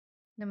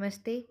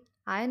Namaste.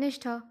 I,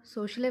 Nishtha,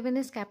 Social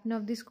Awareness Captain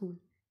of the school,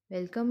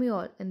 welcome you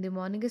all in the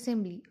morning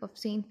assembly of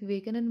St.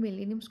 Vivekanand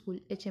Millennium School,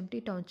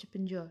 HMT Township,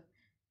 Pinjore.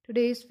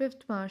 Today is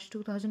 5th March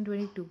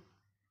 2022.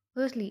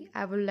 Firstly,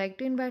 I would like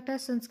to invite our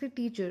Sanskrit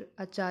teacher,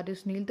 Acharya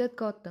Sunil Dutt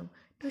Gautam,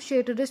 to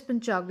share today's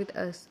Panchang with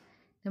us.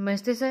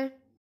 Namaste, sir.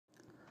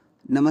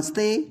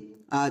 नमस्ते।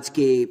 आज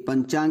के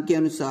पंचांग के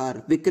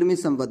अनुसार विक्रमी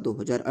संवत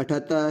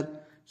 2078,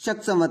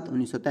 शक संवत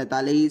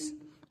 1943,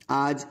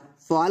 आज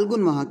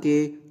फाल्गुन माह के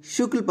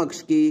शुक्ल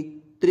पक्ष की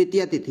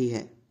तृतीया तिथि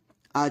है।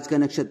 आज का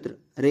नक्षत्र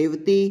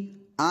रेवती,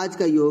 आज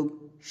का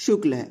योग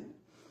शुक्ल है।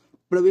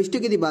 प्रविष्टि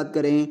की यदि बात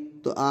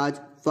करें तो आज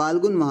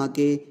फाल्गुन माह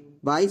के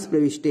 22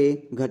 प्रविष्टे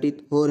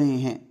घटित हो रहे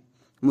हैं।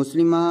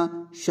 मुस्लिम माह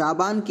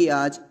शाबान की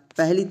आज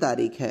पहली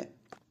तारीख है।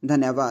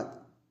 धन्यवाद।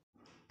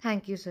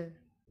 Thank you, sir.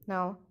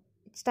 Now,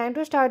 it's time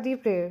to start the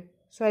prayer.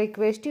 So I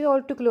request you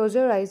all to close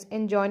your eyes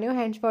and join your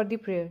hands for the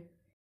prayer.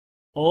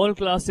 All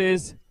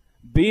classes,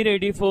 be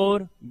ready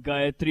for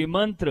Gayatri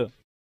Mantra.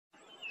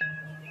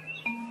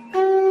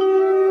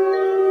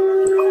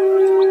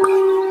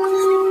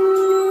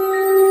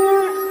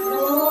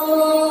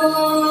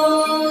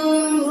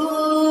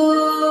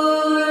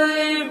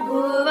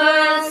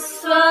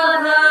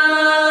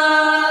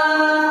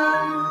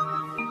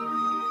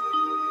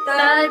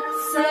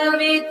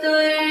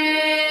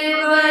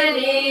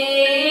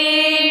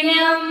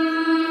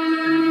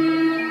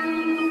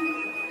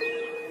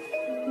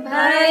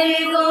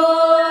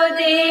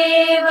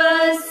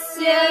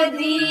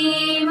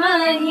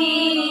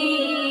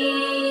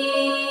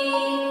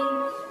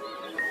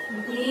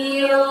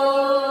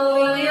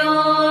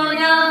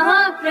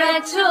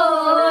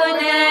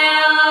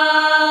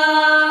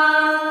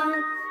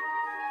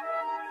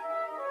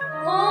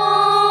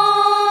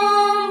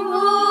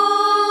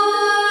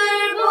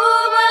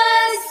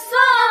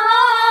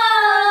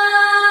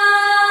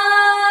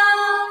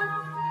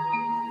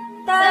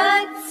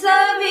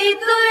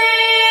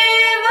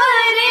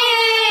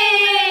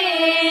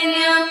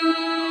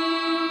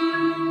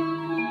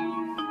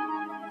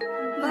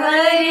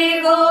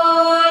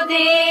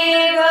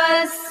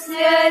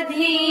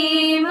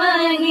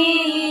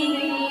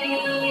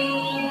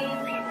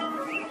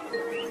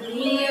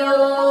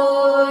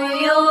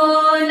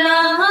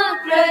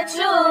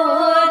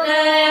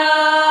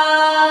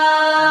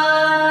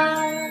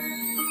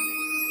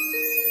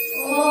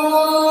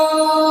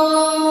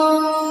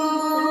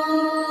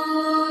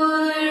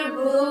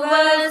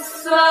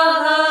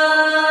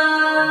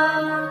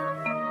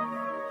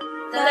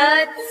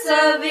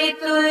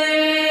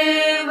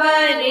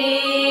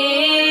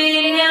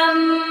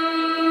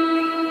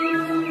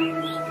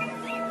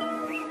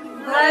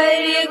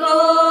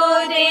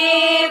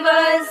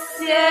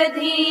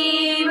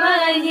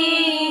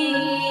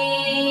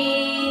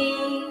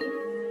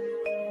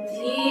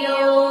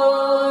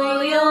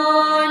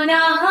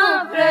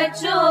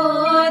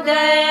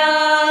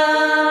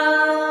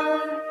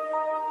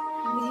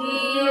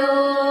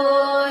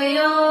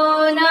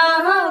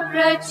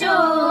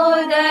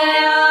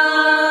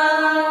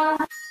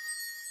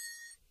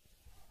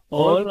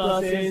 All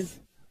classes,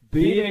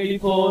 be ready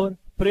for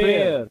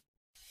prayer.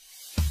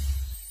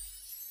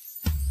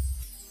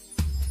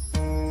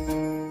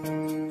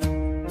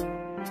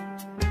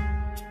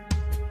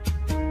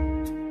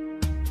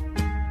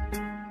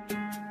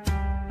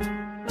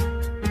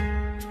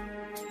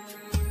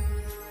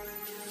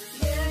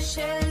 There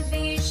shall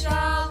be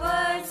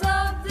showers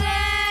of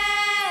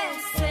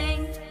blessing.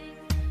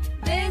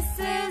 This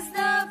is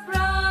the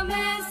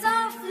promise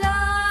of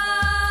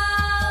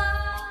love.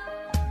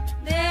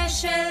 There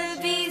shall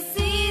be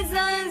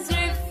seasons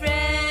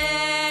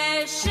refreshing,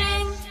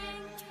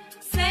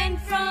 sent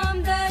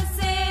from the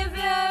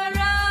Savior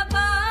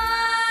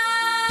above.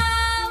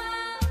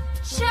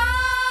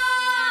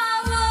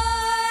 Showers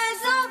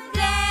of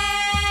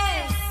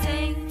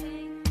blessing,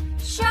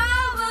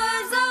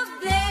 showers of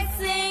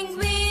blessing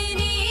we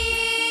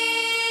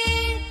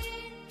need.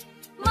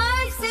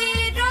 Mercy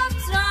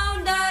drops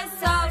round us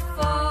are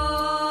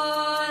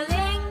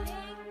falling,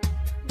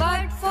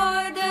 but for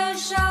the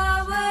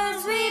showers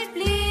we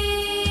plead.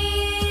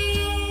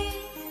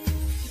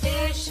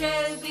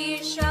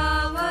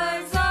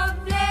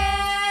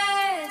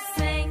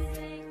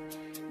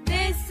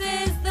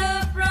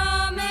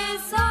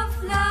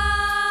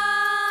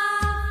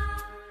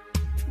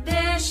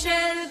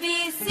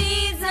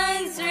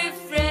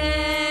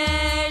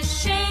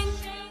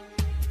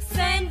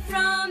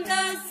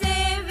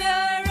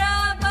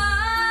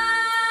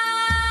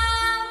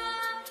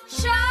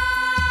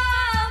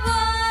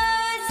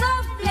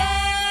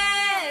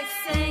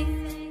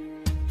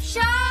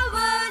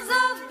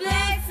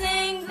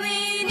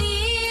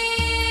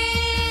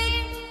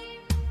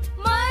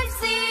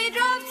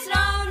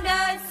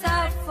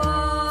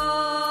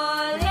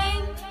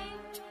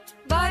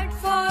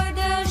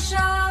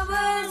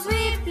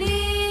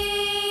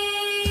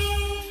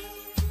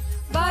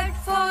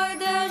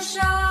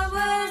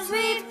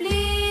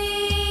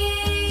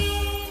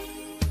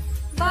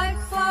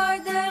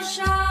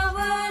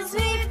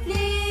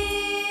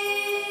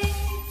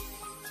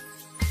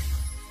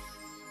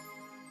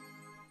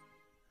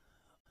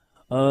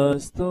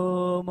 अस्तो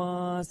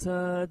मा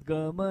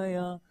सद्गमय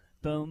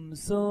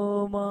तमसो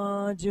मा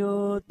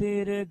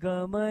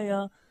ज्योतिर्गमय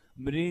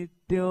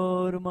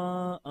मृत्योर्मा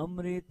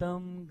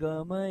अमृतं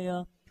गमय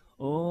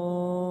ॐ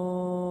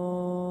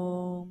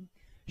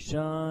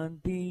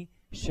शान्ति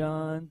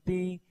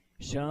शान्ति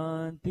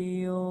शान्ति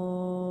ॐ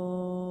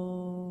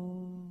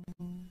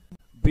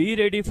Be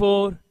ready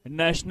for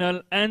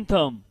national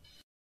anthem.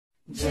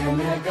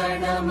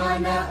 जनगण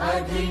मन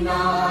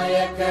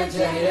अधिनायक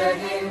जय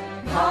हे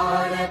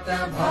भारत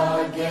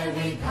भाग्य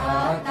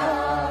विधाता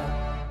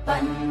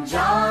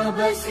पंजाब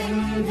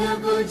सिंध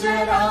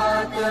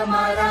गुजरात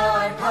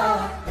मराठा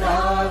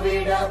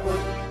द्राविड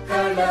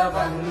उत्कल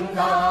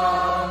बंगा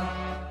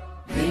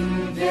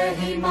विंध्य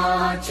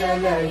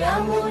हिमाचल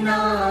यमुना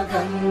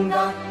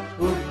गंगा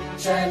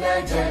उच्चल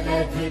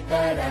जलधि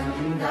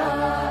तरंगा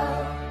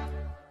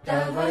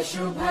तव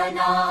शुभ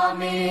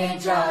नामे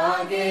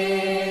जागे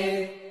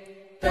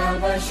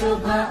तव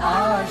शुभ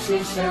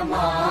आशीष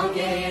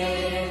मांगे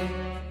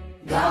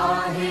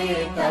गाहे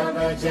तव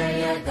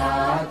जय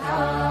गाथा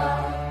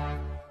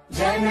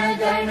जन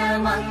गण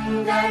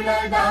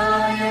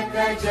मंगलदायक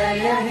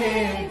जय हे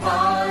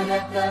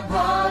भारत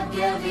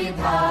भाग्य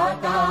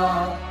विधाता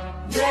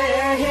जय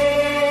हे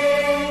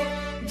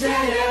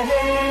जय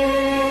हे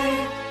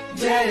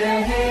जय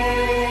हे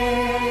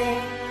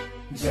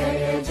जय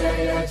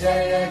जय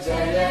जय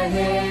जय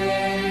हे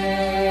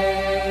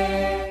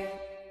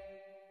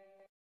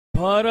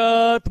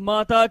भारत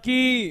माता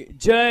की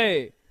जय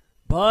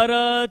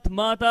भारत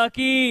माता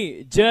की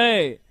जय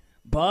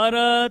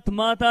भारत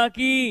माता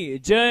की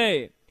जय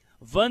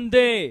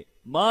Vande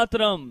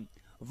Mataram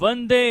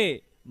Vande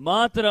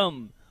Mataram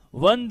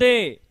Vande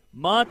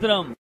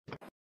Mataram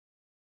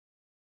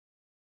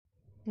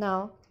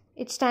Now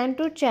it's time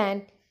to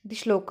chant the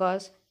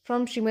shlokas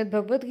from Srimad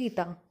Bhagwat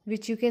Geeta,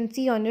 which you can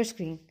see on your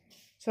screen.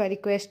 So I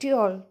request you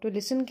all to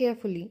listen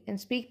carefully and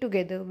speak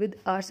together with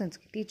our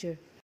Sanskrit teacher.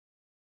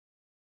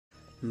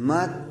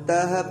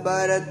 मत्तः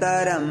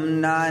परतरं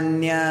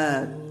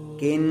नान्यत्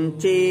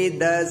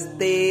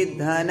किञ्चिदस्ति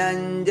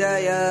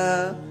धनञ्जय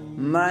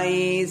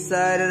मयि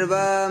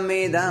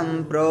सर्वमिदं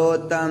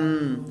प्रोतं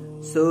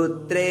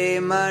सूत्रे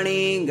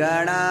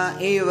मणिगणा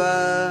इव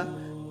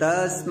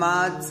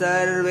तस्मात्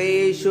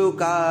सर्वेषु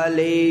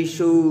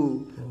कालेषु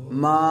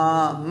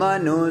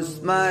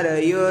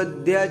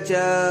मामनुस्मरयुध्य च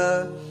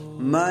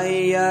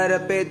मयि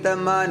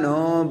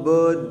अर्पितमनो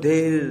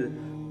बुद्धिर्मामे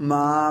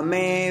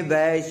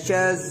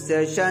वैश्यस्य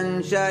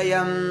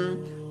संशयम्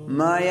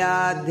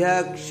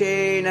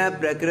मयाध्यक्षेण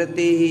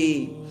प्रकृतिः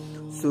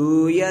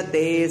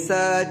सूयते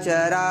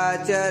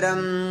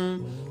सचराचरम्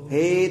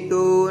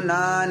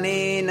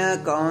हेतूनानेन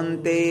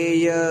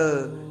कौन्तेय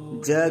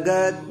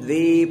जगद्विपरिवर्तते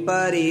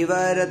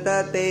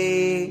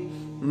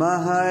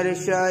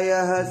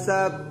महर्षयः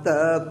सप्त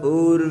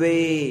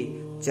पूर्वे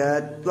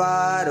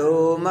चत्वारो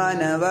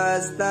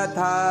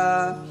मनवस्तथा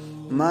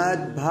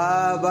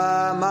मद्भावा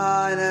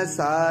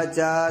मानसा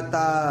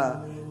जाता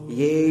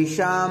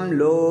येषां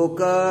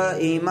लोक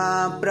इमा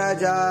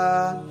प्रजा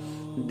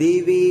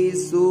दिवि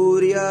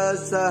सूर्यसहस्रस्य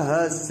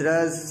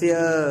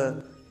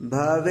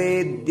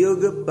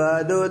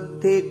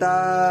भवेद्युगपदुत्थिता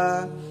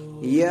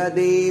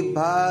यदि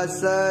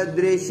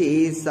भासदृशी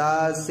सा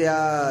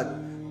स्यात्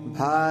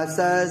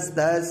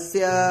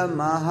भासस्तस्य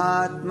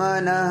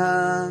महात्मनः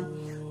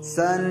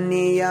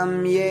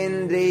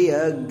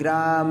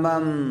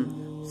संनियम्येन्द्रियग्रामं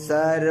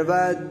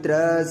सर्वत्र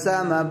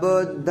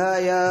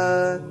समबुद्धय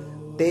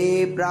ते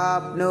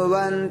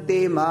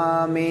प्राप्नुवन्ति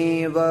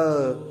मामेव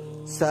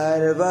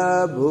सर्वभूतहिते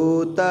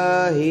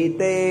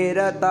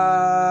रता.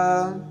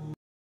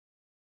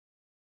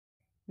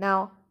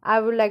 Now I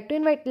would like to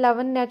invite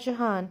Lavanya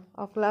Chauhan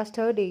of class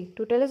 3rd A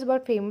to tell us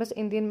about famous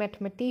Indian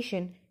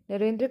mathematician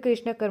Narendra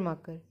Krishna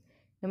Karmarkar.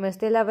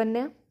 Namaste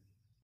Lavanya.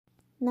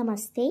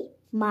 Namaste,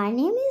 my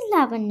name is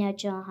Lavanya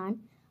Chauhan.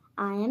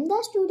 I am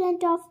the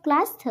student of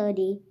class 3rd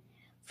A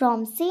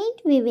from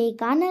St.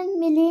 Vivekanand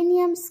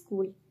Millennium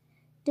School.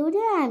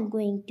 Today I am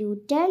going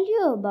to tell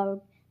you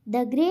about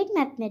the great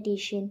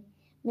mathematician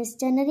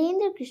Mr.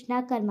 Narendra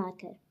Krishna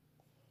Karmarkar.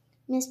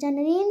 Mr.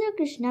 Narendra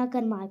Krishna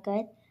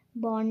Karmarkar,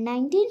 born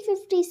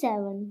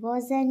 1957,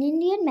 was an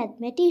Indian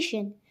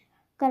mathematician.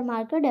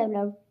 Karmarkar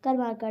developed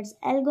Karmarkar's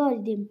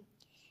algorithm.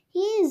 He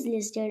is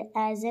listed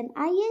as an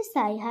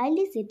ISI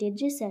highly cited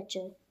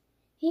researcher.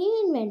 He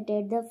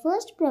invented the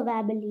first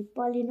probably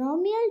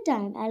polynomial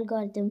time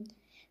algorithm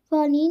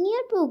for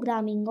linear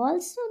programming,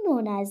 also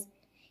known as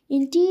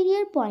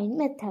interior point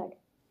method.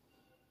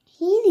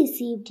 He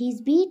received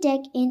his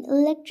B.Tech in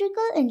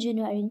electrical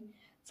engineering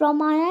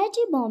from IIT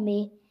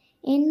Bombay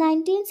in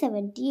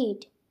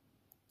 1978.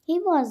 He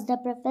was the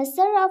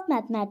professor of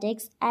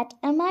mathematics at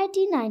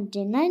MIT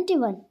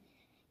 1991.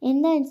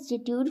 In the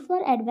Institute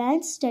for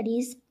Advanced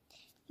Studies,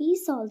 he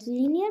solves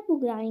linear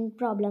programming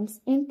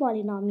problems in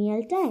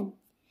polynomial time.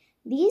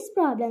 These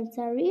problems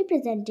are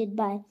represented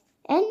by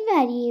n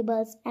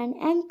variables and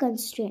m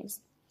constraints.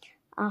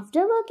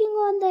 After working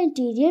on the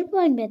interior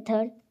point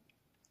method,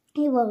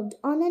 he worked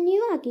on a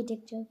new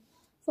architecture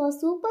for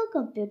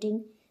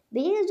supercomputing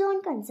based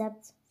on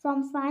concepts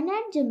from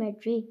finite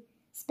geometry,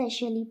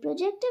 especially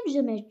projective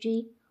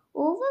geometry,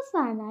 over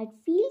finite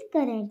field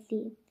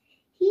currently.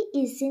 He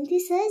is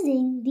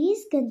synthesizing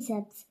these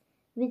concepts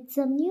with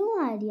some new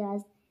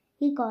ideas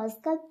he calls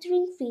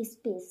sculpturing free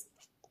space.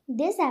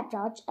 This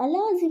approach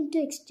allows him to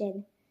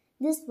extend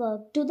this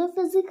work to the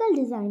physical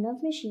design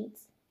of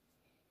machines.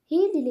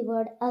 He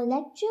delivered a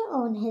lecture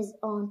on his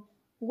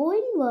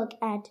ongoing work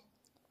at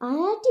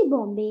IIT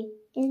Bombay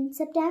in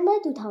September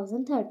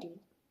 2013.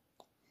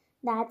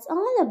 That's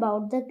all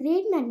about the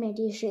great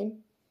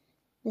mathematician,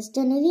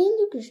 Mr.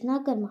 Narendra Krishna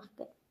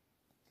Karmarkar.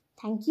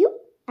 Thank you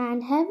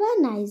and have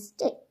a nice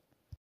day.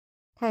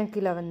 Thank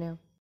you, Lavanya.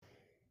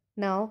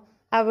 Now,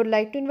 I would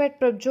like to invite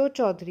Prabjot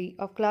Chaudhary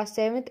of class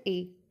 7th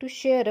A to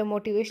share a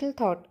motivational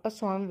thought of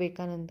Swami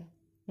Vivekananda.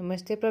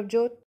 Namaste,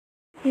 Prabjot.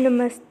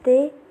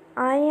 Namaste,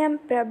 I am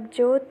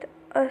Prabjot,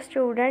 a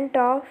student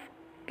of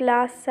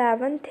class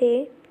 7th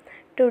A.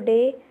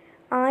 Today,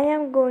 I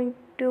am going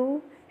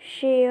to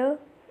share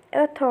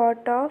a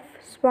thought of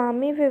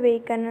Swami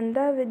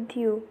Vivekananda with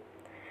you.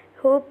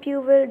 Hope you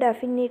will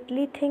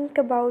definitely think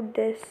about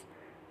this.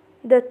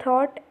 The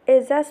thought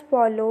is as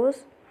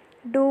follows: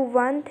 do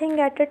one thing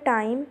at a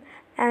time,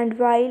 and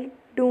while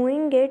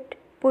doing it,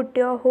 put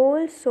your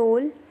whole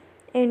soul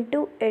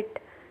into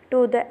it,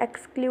 to the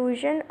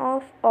exclusion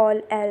of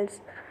all else.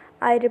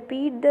 I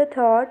repeat the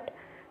thought: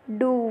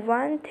 do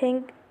one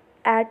thing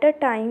at a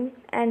time,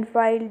 and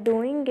while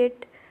doing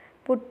it,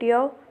 put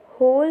your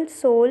whole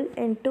soul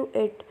into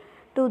it,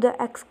 to the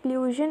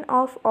exclusion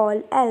of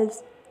all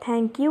else.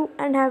 Thank you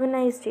and have a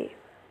nice day.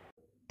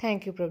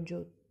 Thank you,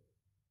 Prabjot.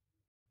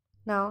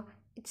 Now,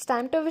 it's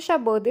time to wish our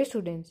birthday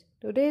students.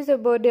 Today is the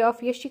birthday of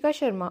Yashika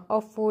Sharma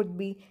of 4th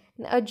B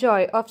and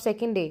Ajoy of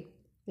 2nd A.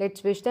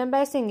 Let's wish them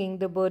by singing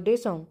the birthday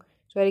song.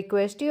 So I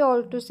request you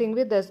all to sing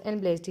with us and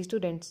bless the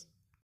students.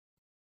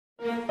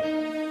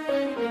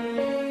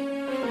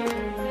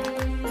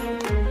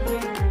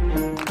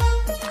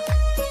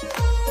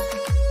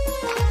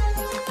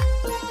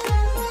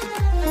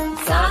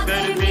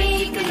 सागर में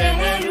एक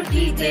लहर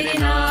उठी तेरे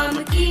नाम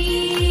की,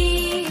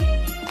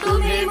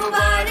 तुम्हें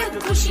मुबारक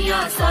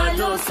खुशियाँ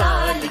सालों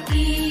साल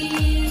की।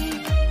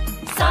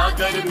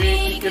 सागर में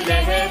एक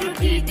लहर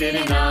उठी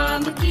तेरे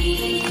नाम की,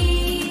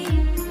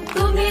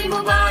 तुम्हें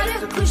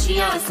मुबारक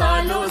खुशियाँ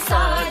सालों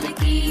साल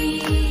की।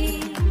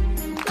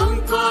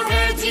 तुमको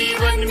है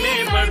जीवन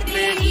में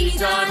बढ़ते ही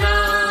जाना,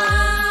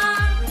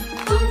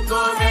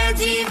 तुमको है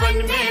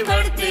जीवन में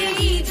बढ़ते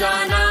ही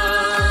जाना।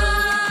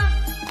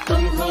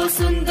 तुम हो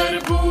सुंदर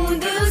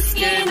बूंद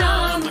उसके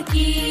नाम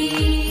की,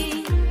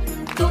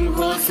 तुम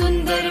हो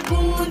सुंदर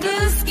बूंद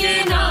उसके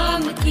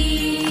नाम की।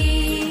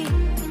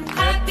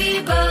 Happy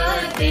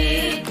birthday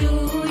to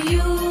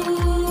you,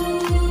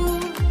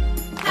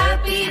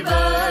 happy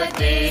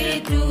birthday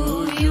to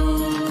you,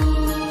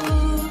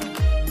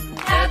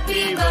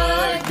 happy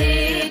birthday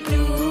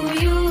to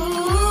you,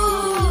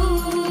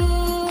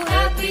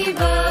 happy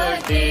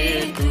birthday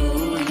to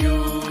you.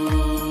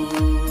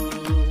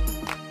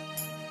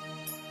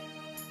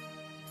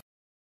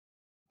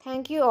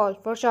 Thank you all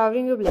for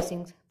showering your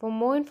blessings. For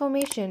more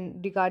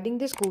information regarding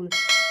the school,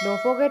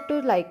 don't forget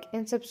to like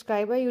and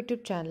subscribe our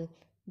YouTube channel.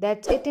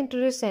 That's it in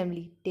today's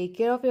assembly. Take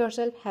care of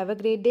yourself. Have a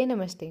great day.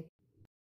 Namaste.